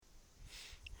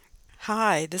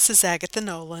Hi, this is Agatha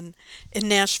Nolan in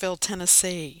Nashville,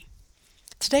 Tennessee.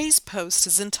 Today's post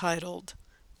is entitled,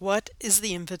 What is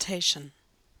the Invitation?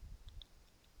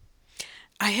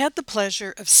 I had the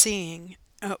pleasure of seeing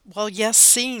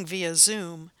via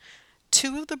Zoom,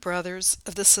 two of the brothers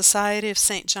of the Society of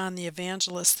St. John the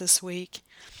Evangelist this week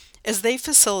as they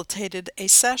facilitated a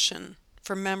session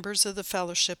for members of the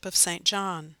Fellowship of St.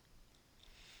 John.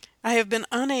 I have been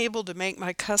unable to make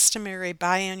my customary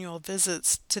biannual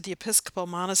visits to the Episcopal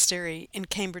Monastery in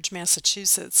Cambridge,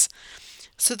 Massachusetts,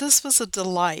 so this was a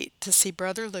delight to see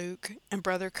Brother Luke and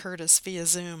Brother Curtis via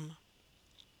Zoom.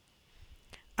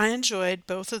 I enjoyed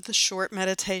both of the short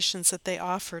meditations that they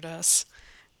offered us,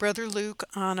 Brother Luke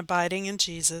on abiding in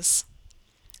Jesus,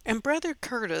 and Brother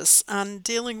Curtis on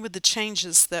dealing with the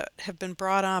changes that have been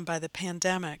brought on by the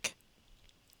pandemic.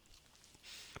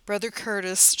 Brother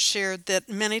Curtis shared that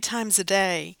many times a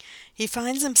day he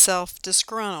finds himself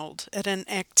disgruntled at an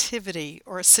activity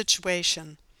or a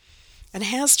situation and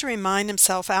has to remind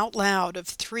himself out loud of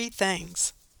three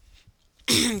things.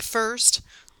 First,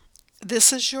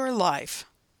 this is your life.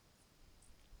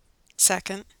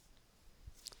 Second,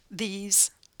 these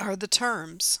are the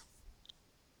terms.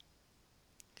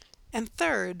 And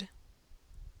third,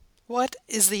 what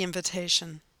is the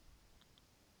invitation?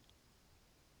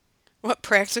 What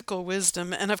practical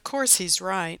wisdom, and of course he's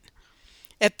right.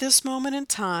 At this moment in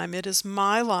time, it is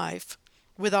my life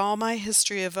with all my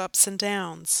history of ups and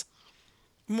downs.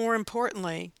 More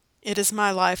importantly, it is my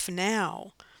life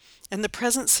now, and the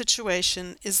present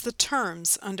situation is the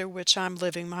terms under which I'm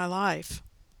living my life.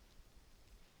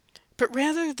 But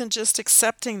rather than just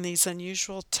accepting these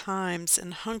unusual times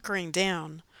and hunkering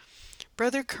down,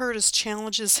 Brother Curtis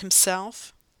challenges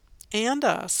himself and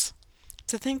us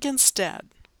to think instead,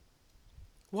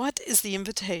 what is the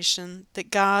invitation that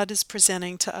God is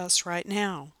presenting to us right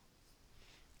now?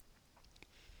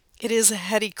 It is a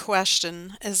heady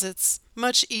question, as it's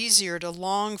much easier to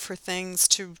long for things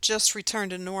to just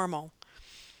return to normal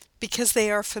because they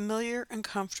are familiar and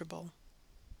comfortable.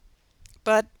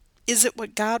 But is it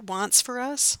what God wants for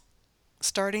us,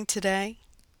 starting today?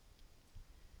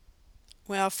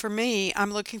 Well, for me,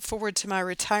 I'm looking forward to my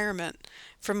retirement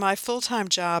from my full-time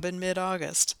job in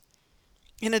mid-August.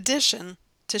 In addition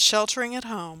to sheltering at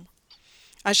home,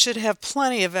 I should have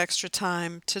plenty of extra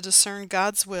time to discern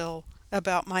God's will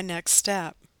about my next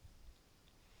step.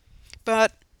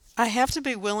 But I have to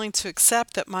be willing to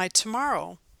accept that my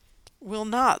tomorrow will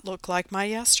not look like my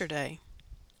yesterday.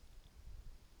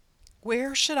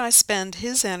 Where should I spend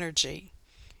His energy,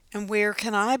 and where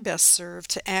can I best serve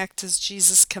to act as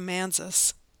Jesus commands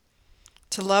us,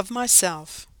 to love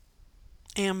myself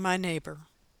and my neighbor?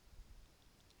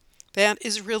 That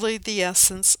is really the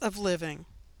essence of living,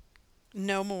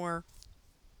 no more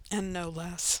and no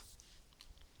less.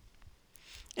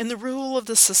 In the Rule of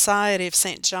the Society of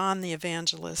St. John the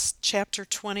Evangelist, chapter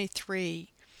 23,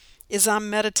 is on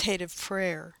meditative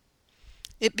prayer.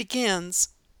 It begins,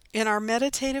 in our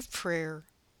meditative prayer,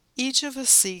 each of us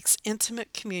seeks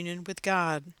intimate communion with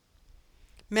God.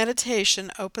 Meditation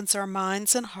opens our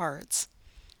minds and hearts,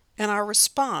 and our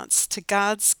response to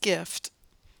God's gift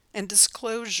and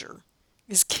disclosure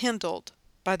is kindled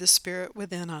by the Spirit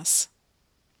within us.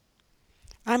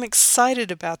 I'm excited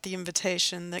about the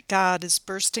invitation that God is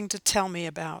bursting to tell me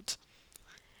about.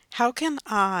 How can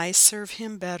I serve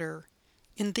Him better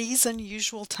in these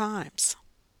unusual times?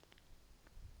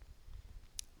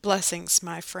 Blessings,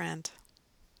 my friend.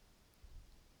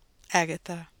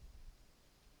 Agatha.